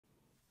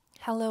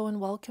Hello and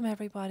welcome,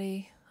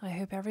 everybody. I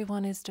hope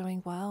everyone is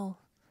doing well.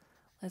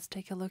 Let's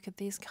take a look at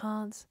these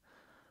cards,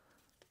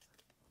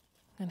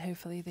 and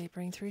hopefully they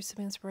bring through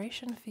some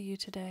inspiration for you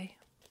today.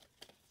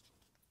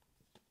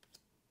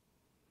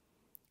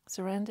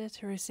 Surrender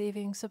to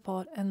receiving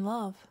support and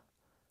love.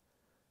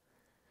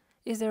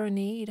 Is there a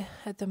need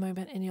at the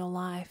moment in your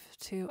life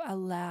to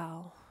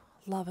allow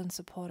love and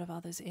support of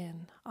others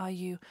in? Are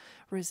you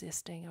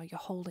resisting? Are you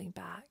holding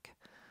back?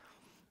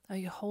 Are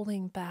you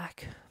holding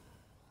back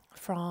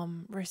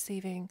from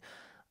receiving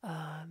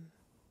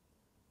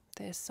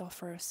this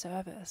offer of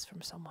service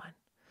from someone,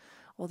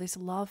 or this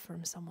love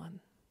from someone,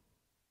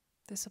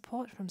 this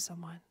support from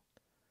someone?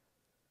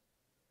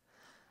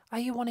 Are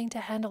you wanting to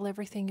handle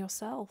everything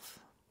yourself?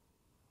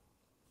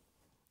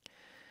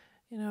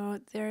 You know,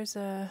 there's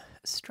a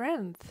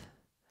strength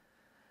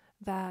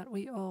that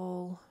we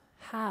all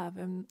have,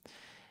 and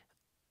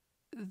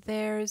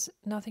there's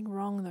nothing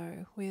wrong,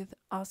 though, with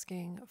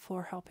asking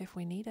for help if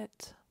we need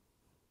it.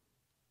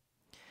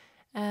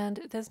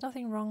 And there's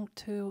nothing wrong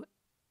to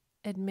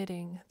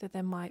admitting that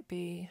there might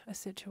be a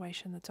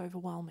situation that's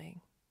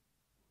overwhelming.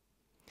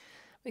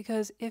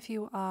 Because if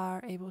you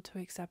are able to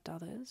accept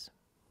others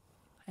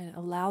and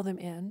allow them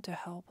in to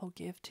help or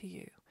give to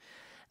you,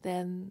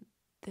 then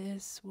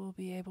this will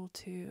be able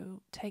to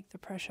take the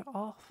pressure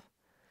off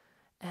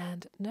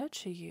and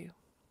nurture you.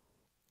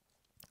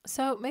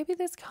 So maybe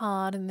this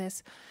card and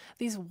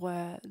these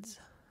words,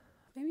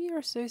 maybe you're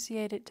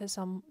associated to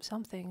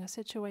something, a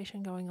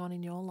situation going on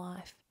in your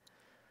life.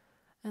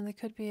 And there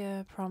could be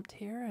a prompt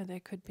here, or there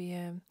could be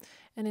an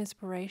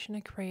inspiration,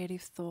 a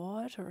creative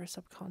thought, or a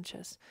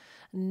subconscious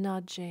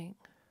nudging.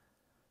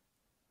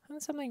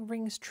 And something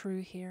rings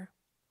true here.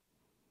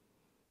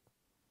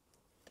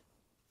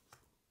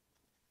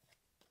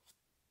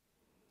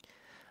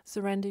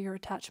 Surrender your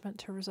attachment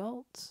to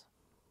results.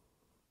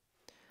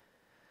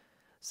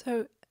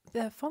 So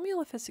the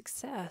formula for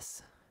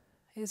success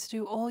is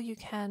do all you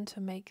can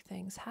to make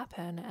things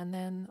happen and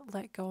then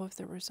let go of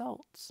the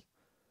results.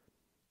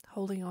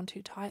 Holding on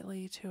too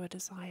tightly to a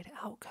desired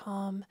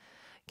outcome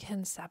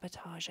can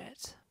sabotage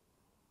it.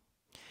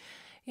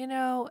 You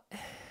know,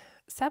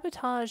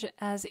 sabotage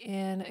as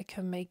in it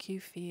can make you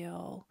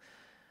feel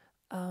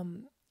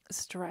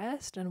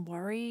stressed and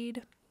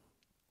worried.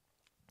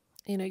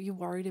 You know, you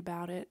worried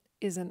about it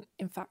isn't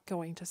in fact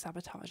going to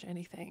sabotage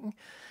anything,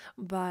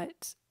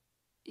 but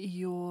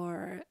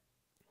your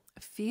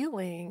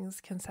feelings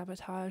can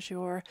sabotage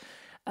your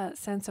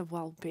sense of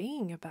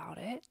well-being about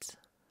it.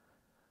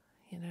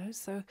 You know,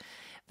 so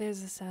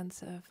there's a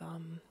sense of,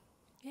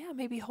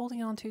 maybe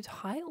holding on too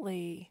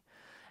tightly,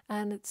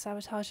 and it's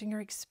sabotaging your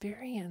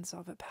experience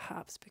of it,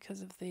 perhaps because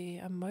of the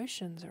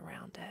emotions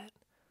around it.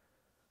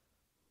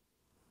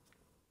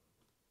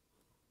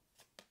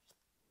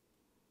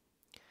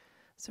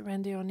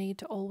 Surrender your need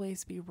to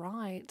always be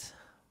right.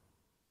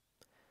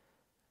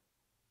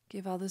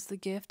 Give others the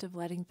gift of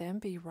letting them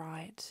be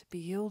right. Be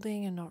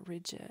yielding and not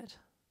rigid.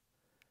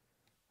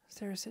 Is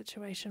there a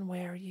situation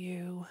where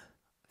you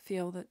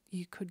feel that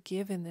you could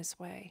give in this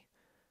way?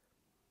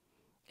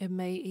 It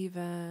may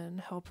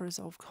even help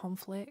resolve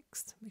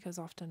conflicts, because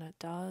often it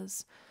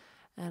does,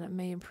 and it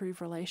may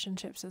improve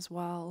relationships as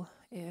well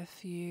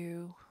if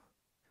you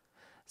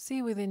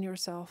see within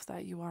yourself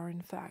that you are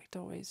in fact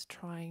always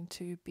trying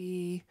to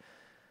be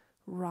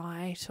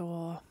right,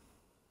 or,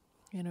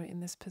 you know, in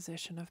this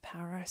position of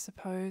power, I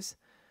suppose.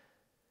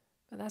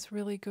 But that's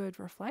really good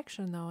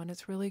reflection, though, and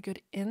it's really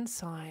good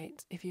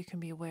insight if you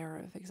can be aware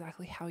of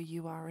exactly how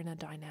you are in a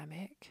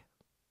dynamic.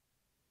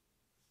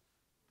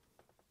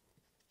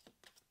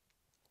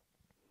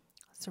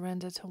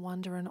 Surrender to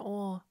wonder and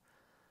awe.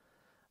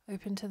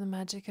 Open to the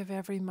magic of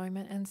every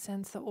moment and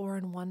sense the awe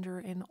and wonder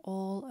in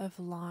all of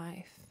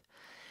life.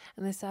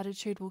 And this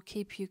attitude will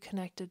keep you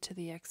connected to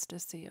the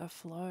ecstasy of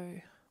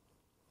flow.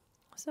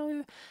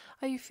 So,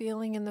 are you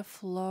feeling in the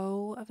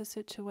flow of a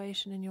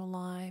situation in your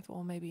life,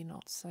 or maybe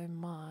not so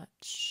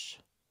much?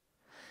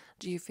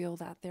 Do you feel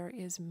that there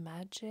is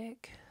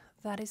magic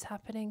that is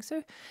happening?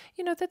 So,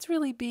 you know, that's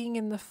really being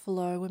in the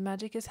flow. When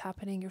magic is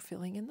happening, you're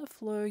feeling in the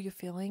flow, you're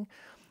feeling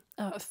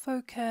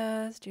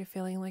focused, you're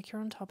feeling like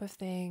you're on top of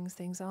things,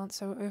 things aren't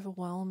so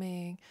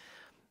overwhelming.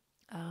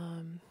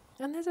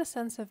 And there's a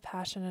sense of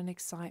passion and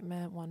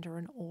excitement, wonder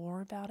and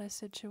awe about a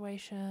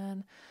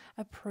situation,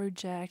 a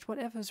project,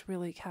 whatever's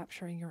really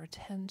capturing your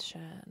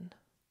attention.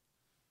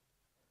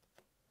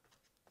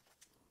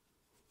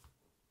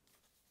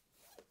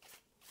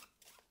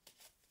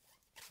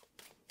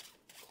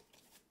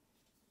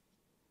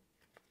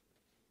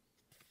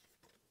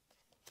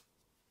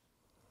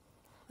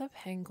 The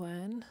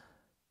penguin.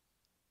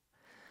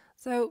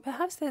 So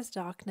perhaps there's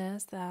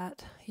darkness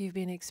that you've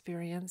been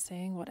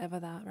experiencing, whatever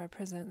that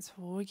represents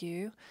for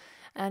you,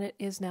 and it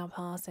is now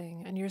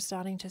passing, and you're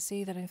starting to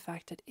see that in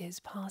fact it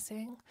is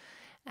passing,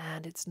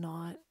 and it's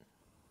not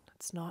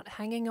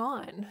hanging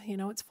on, you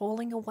know, it's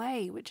falling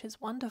away, which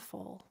is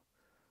wonderful.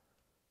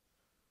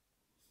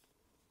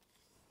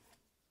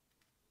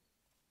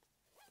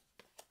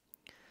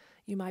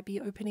 You might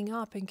be opening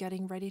up and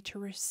getting ready to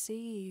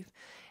receive.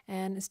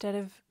 And instead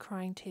of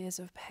crying tears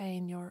of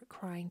pain, you're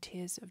crying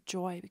tears of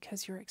joy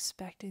because you're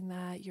expecting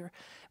that. You're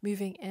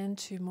moving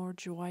into more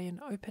joy and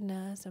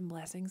openness and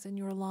blessings in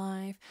your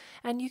life.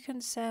 And you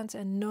can sense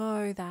and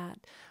know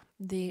that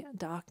the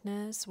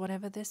darkness,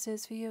 whatever this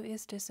is for you,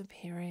 is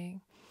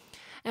disappearing.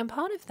 And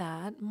part of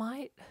that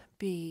might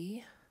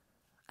be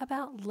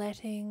about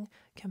letting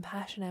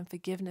compassion and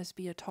forgiveness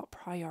be a top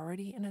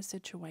priority in a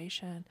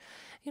situation.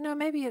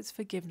 Maybe it's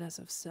forgiveness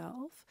of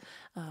self,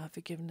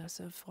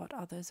 forgiveness of what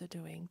others are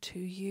doing to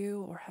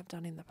you or have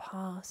done in the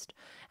past,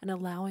 and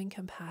allowing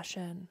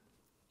compassion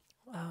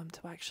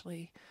to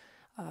actually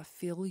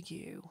fill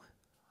you.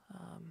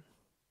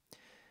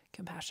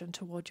 Compassion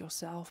toward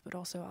yourself, but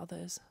also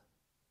others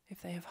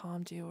if they have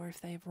harmed you or if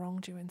they have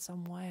wronged you in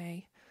some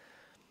way.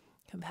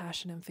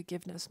 Compassion and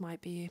forgiveness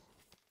might be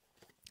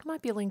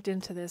linked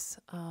into this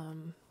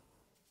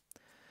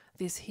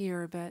this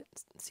here, but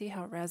see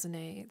how it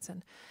resonates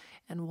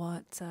and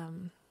what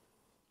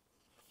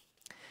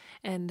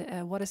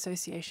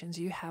associations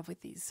you have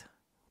with these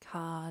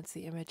cards,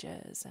 the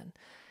images,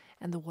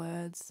 and the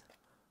words,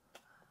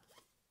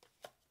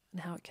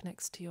 and how it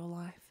connects to your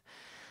life.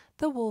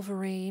 The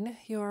Wolverine,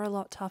 you're a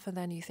lot tougher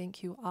than you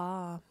think you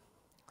are.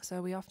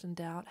 So we often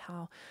doubt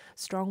how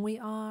strong we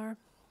are,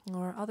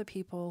 or other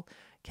people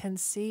can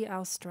see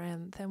our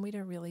strength and we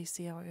don't really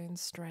see our own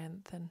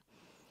strength. And,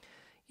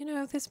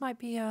 this might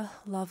be a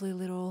lovely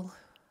little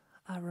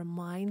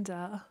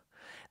reminder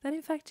that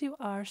in fact you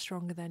are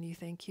stronger than you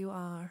think you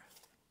are.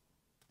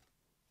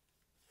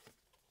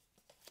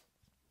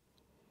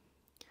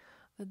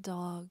 The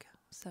Dog.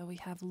 So we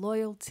have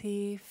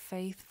loyalty,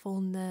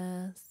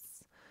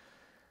 faithfulness.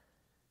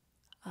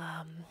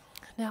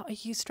 Now, are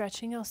you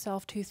stretching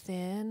yourself too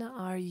thin?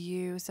 Are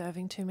you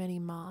serving too many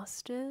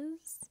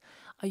masters?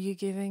 Are you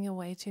giving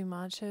away too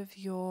much of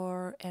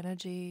your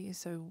energy?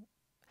 So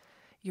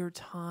your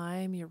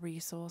time, your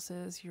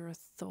resources, your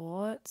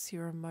thoughts,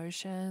 your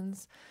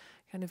emotions,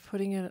 kind of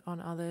putting it on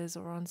others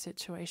or on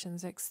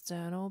situations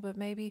external, but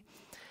maybe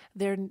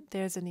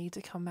there's a need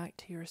to come back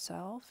to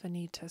yourself, a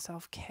need to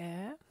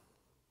self-care.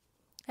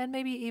 And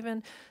maybe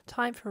even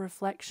time for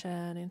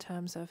reflection in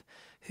terms of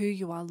who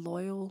you are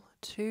loyal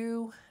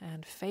to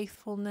and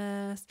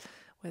faithfulness,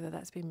 whether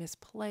that's been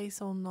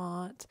misplaced or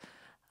not.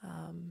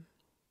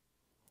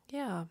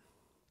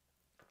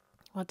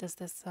 What does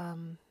this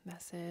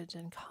message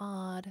and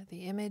card,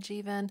 the image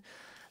even,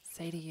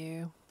 say to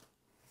you?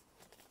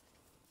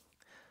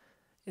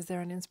 Is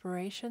there an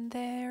inspiration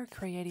there?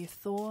 Creative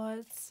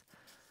thoughts?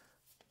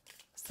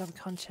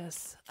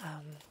 Subconscious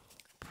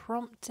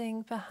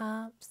prompting,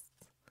 perhaps?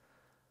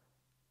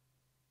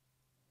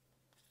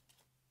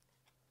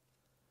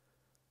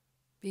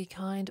 Be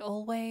kind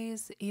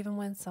always, even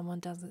when someone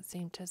doesn't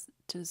seem to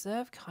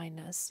deserve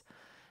kindness.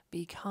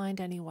 Be kind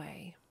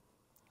anyway,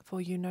 for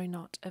you know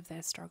not of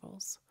their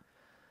struggles.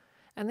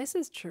 And this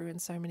is true in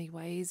so many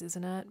ways,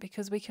 isn't it?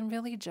 Because we can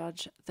really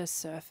judge the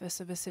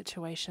surface of a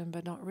situation,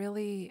 but not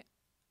really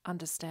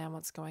understand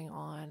what's going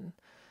on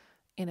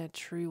in a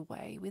true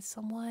way with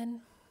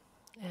someone.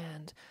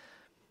 And,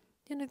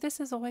 this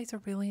is always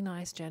a really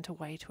nice, gentle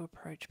way to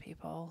approach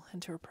people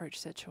and to approach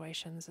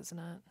situations, isn't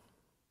it?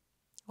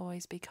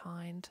 Always be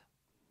kind.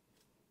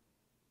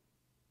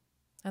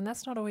 And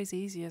that's not always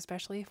easy,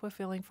 especially if we're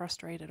feeling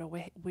frustrated or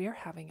we're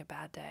having a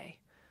bad day.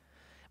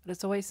 But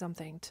it's always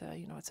something to,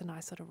 it's a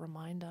nice little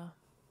reminder.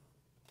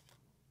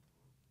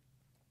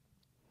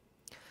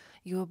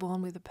 You were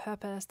born with a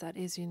purpose that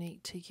is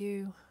unique to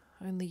you.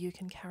 Only you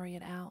can carry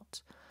it out.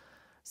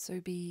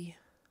 So be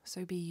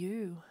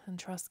you and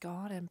trust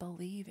God and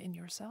believe in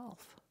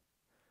yourself.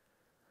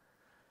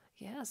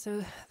 Yeah,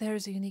 so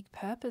there's a unique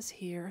purpose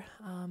here,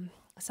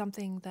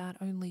 something that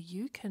only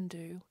you can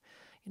do.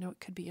 It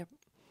could be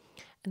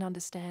an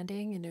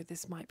understanding,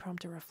 this might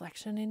prompt a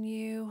reflection in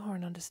you, or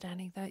an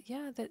understanding that,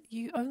 that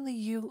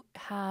you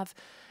have,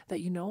 that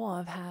you know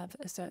of, have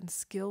a certain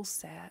skill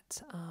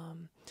set.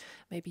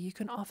 Maybe you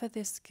can offer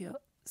this the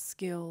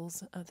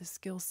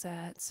skill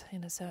sets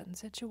in a certain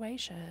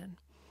situation.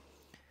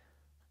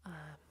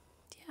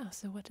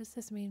 So what does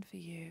this mean for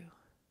you?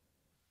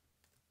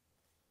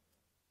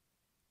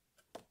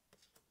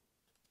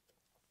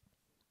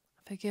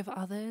 Forgive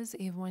others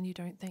even when you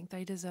don't think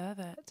they deserve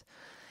it.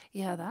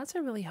 Yeah, that's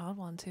a really hard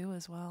one too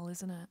as well,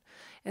 isn't it?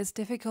 It's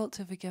difficult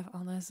to forgive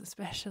others,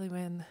 especially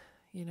when,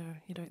 you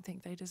don't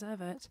think they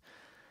deserve it.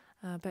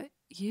 But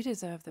you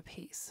deserve the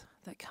peace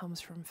that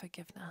comes from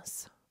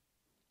forgiveness.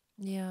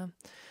 Yeah,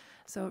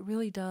 so it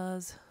really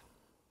does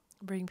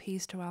bring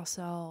peace to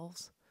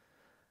ourselves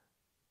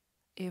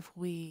if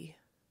we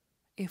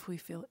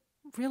feel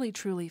really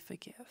truly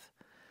forgive.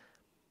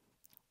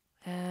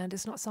 And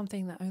it's not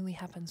something that only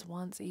happens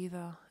once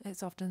either.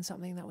 It's often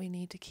something that we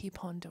need to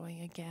keep on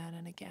doing again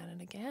and again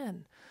and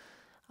again.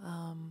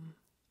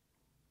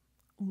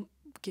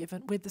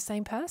 Given with the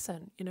same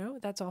person,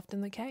 that's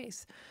often the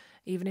case.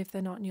 Even if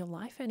they're not in your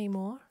life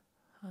anymore,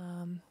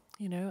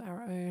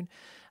 our own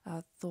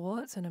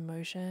thoughts and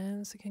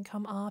emotions can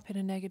come up in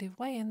a negative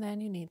way, and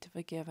then you need to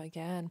forgive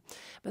again.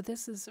 But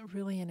this is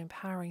really an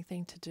empowering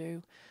thing to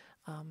do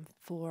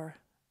for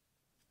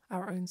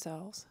our own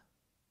selves.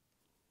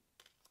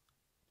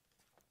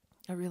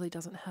 It really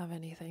doesn't have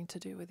anything to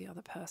do with the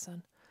other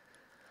person.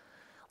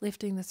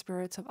 Lifting the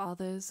spirits of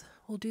others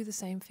will do the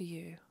same for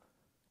you.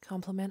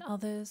 Compliment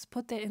others,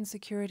 put their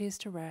insecurities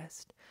to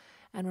rest,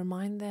 and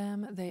remind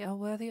them they are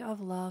worthy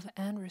of love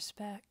and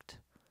respect.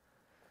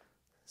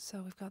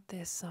 So we've got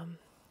this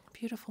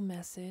beautiful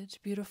message,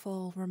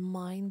 beautiful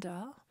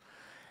reminder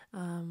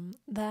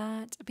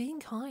that being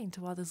kind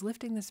to others,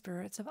 lifting the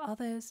spirits of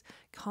others,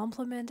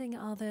 complimenting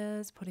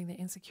others, putting their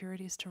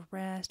insecurities to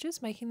rest,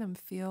 just making them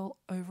feel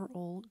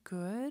overall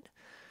good,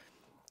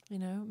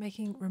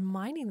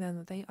 reminding them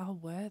that they are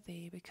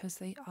worthy because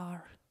they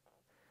are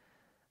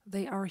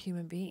a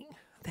human being.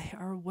 They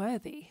are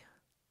worthy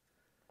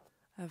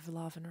of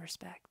love and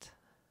respect.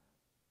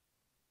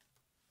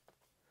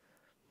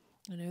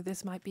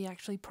 This might be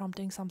actually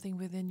prompting something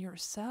within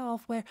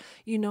yourself where,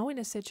 in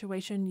a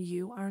situation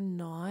you are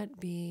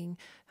not being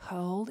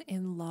held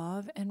in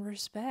love and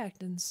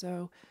respect. And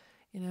so,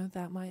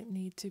 that might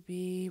need to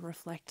be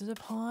reflected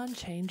upon.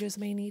 Changes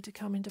may need to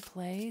come into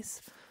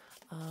place.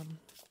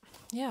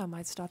 I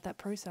might start that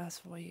process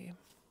for you.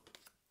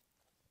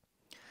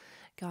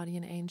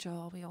 Guardian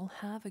angel. We all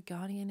have a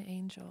guardian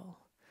angel.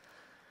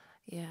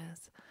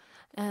 Yes.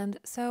 And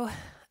so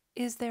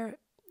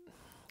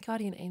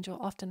guardian angel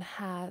often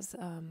has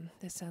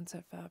this sense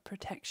of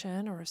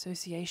protection or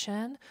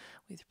association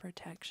with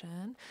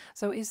protection.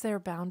 So is there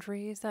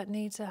boundaries that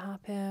need to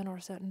happen or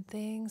certain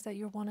things that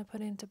you want to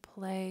put into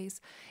place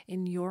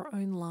in your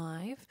own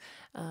life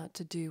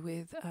to do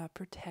with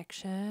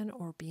protection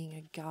or being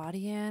a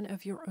guardian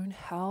of your own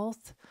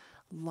health,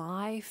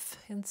 life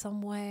in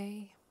some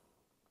way?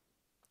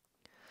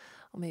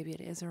 Or maybe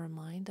it is a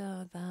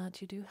reminder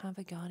that you do have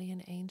a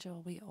guardian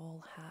angel. We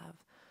all have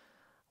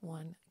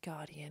one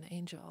guardian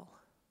angel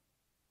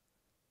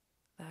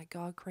that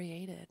God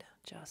created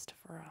just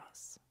for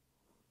us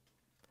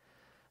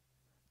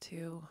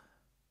to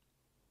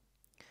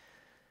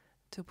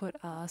put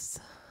us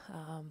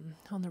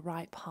on the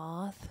right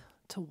path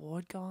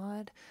toward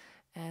God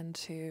and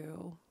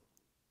to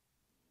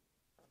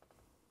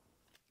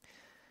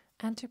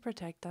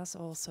protect us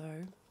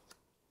also.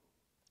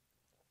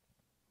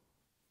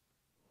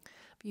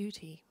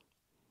 Beauty.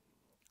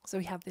 So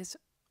we have this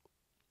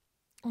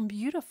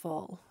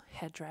beautiful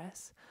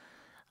headdress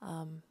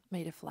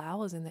made of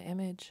flowers in the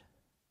image.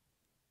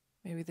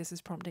 Maybe this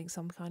is prompting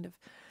some kind of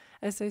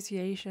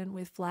association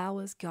with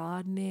flowers,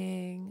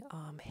 gardening,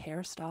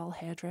 hairstyle,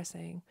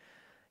 hairdressing,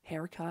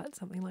 haircut,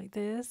 something like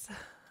this.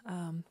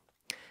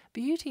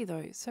 Beauty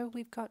though. So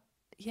we've got,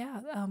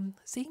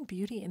 seeing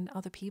beauty in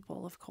other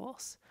people, of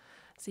course.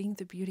 Seeing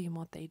the beauty in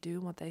what they do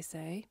and what they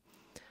say.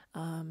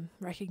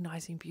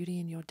 Recognizing beauty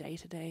in your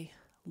day-to-day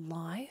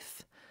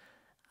life.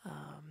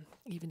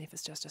 Even if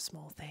it's just a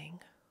small thing,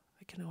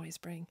 it can always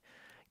bring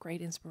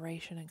great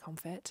inspiration and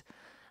comfort.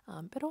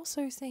 But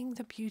also seeing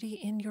the beauty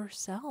in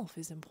yourself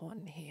is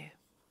important here.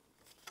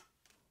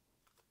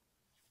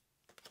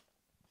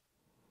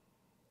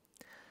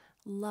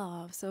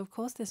 Love. So of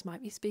course this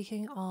might be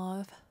speaking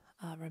of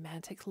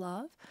romantic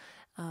love.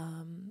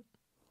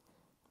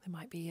 There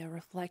might be a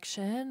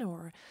reflection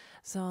or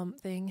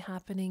something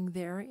happening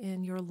there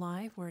in your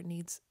life where it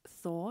needs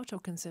thought or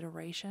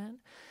consideration.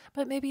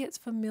 But maybe it's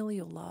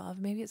familial love.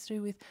 Maybe it's to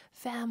do with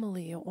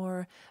family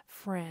or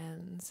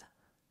friends.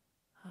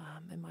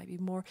 It might be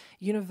more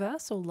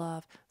universal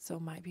love. So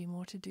it might be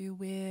more to do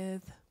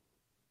with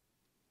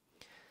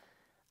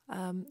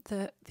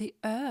the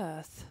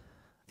earth,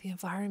 the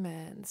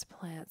environments,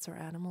 plants or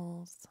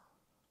animals.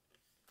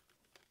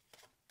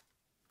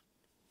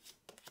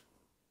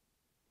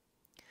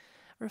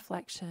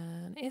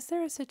 Reflection. Is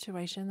there a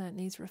situation that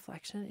needs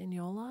reflection in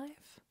your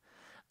life?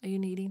 Are you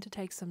needing to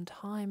take some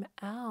time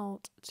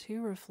out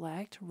to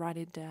reflect, write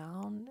it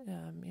down,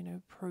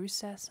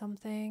 process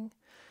something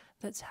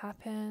that's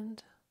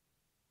happened?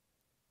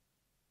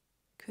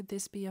 Could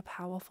this be a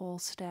powerful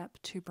step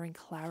to bring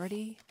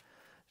clarity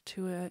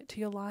to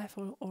your life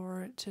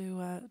or to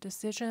a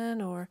decision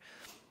or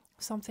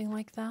something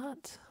like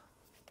that?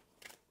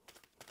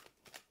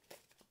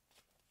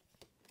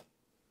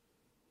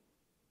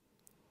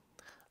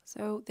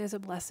 So there's a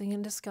blessing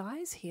in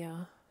disguise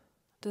here.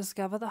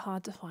 Discover the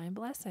hard to find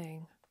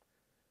blessing.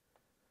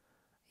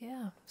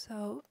 Yeah,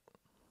 so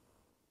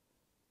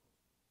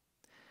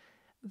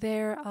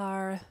there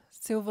are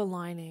silver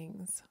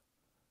linings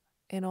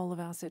in all of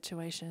our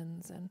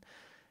situations, and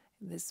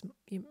this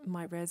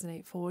might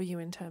resonate for you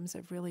in terms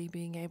of really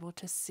being able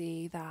to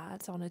see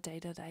that on a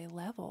day-to-day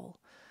level.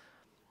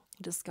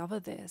 Discover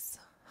this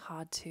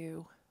hard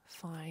to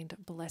find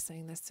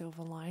blessing, the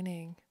silver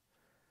lining.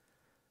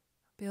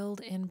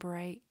 Build in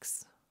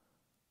breaks.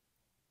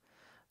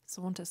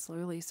 Saunter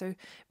slowly. So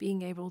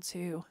being able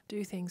to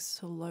do things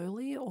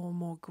slowly or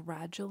more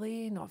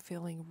gradually, not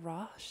feeling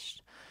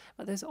rushed,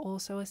 But there's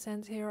also a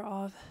sense here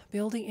of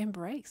building in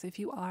breaks. If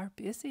you are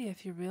busy,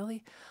 if you're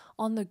really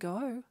on the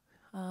go,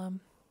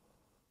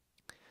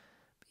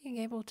 being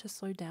able to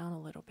slow down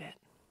a little bit.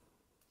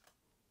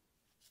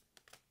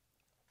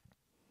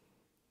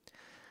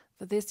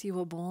 For this you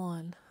were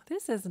born.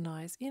 This is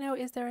nice.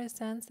 Is there a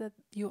sense that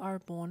you are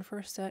born for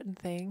a certain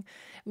thing?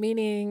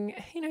 Meaning,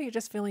 you're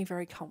just feeling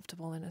very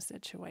comfortable in a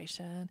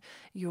situation.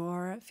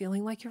 You're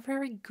feeling like you're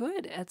very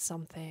good at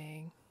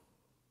something.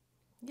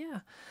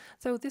 Yeah.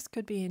 So this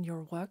could be in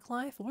your work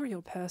life or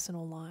your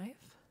personal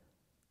life.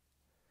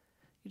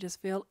 You just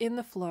feel in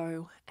the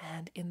flow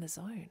and in the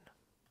zone.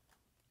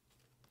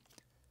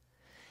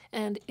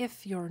 And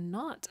if you're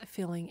not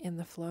feeling in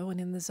the flow and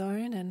in the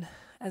zone, and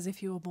as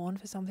if you were born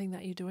for something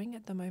that you're doing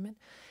at the moment,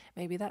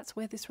 maybe that's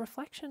where this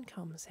reflection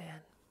comes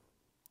in.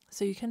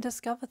 So you can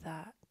discover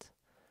that.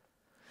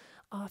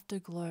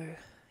 Afterglow.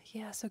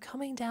 Yeah, so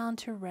coming down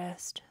to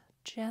rest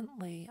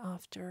gently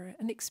after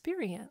an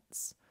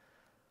experience.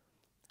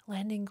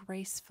 Landing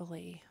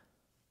gracefully.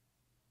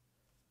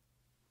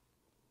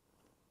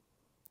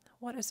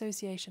 What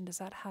association does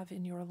that have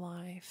in your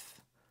life?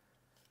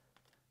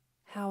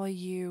 How are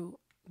you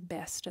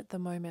best at the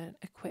moment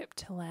equipped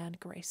to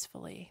land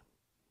gracefully?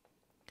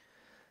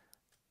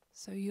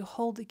 So you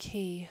hold the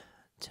key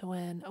to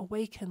an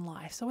awakened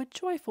life, so a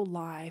joyful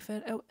life,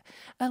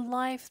 a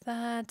life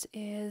that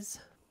is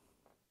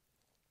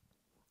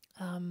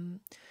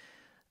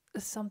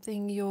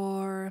something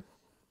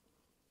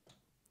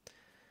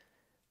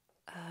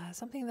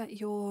that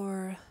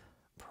you're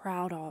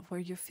proud of, where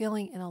you're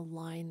feeling in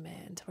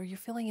alignment, where you're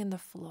feeling in the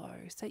flow.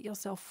 Set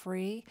yourself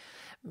free.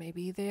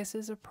 Maybe this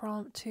is a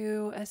prompt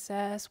to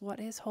assess what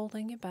is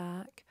holding you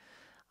back.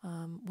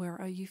 Where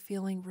are you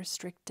feeling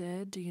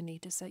restricted? Do you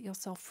need to set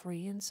yourself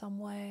free in some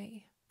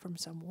way? From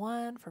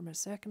someone, from a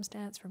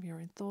circumstance, from your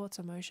own thoughts,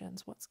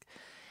 emotions?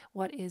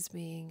 What is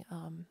being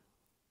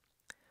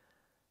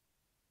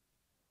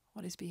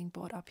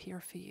brought up here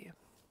for you?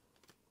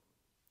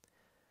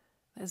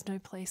 There's no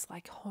place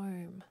like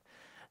home.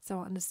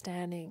 So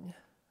understanding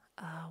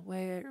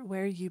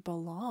where you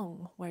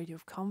belong, where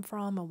you've come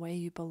from and where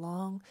you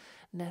belong,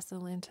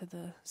 nestle into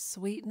the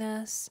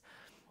sweetness.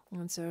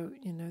 And so,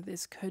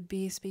 this could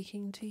be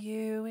speaking to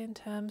you in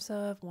terms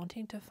of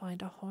wanting to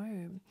find a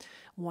home,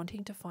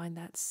 wanting to find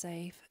that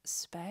safe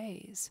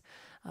space.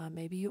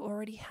 Maybe you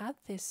already have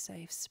this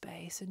safe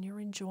space and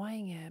you're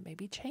enjoying it.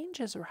 Maybe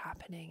changes are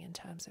happening in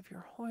terms of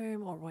your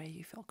home or where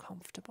you feel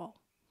comfortable.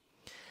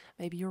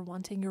 Maybe you're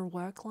wanting your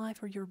work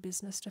life or your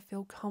business to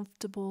feel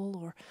comfortable,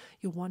 or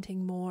you're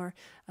wanting more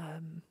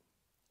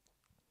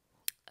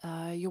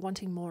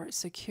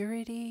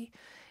security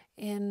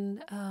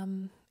in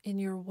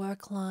your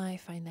work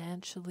life,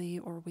 financially,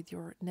 or with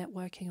your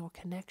networking or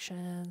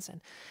connections.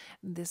 And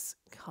this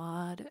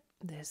card,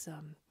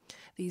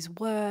 these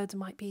words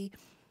might be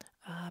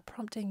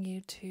prompting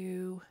you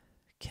to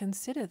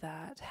consider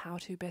that, how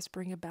to best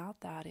bring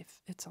about that if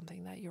it's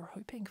something that you're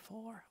hoping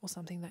for or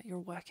something that you're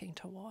working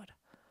toward.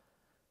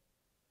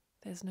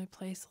 There's no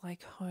place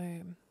like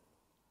home.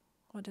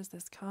 What does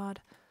this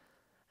card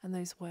and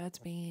those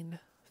words mean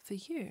for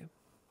you?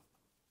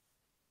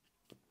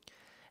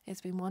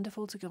 It's been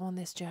wonderful to go on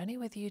this journey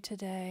with you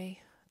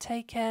today.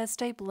 Take care,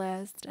 stay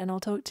blessed, and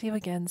I'll talk to you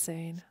again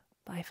soon.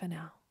 Bye for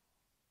now.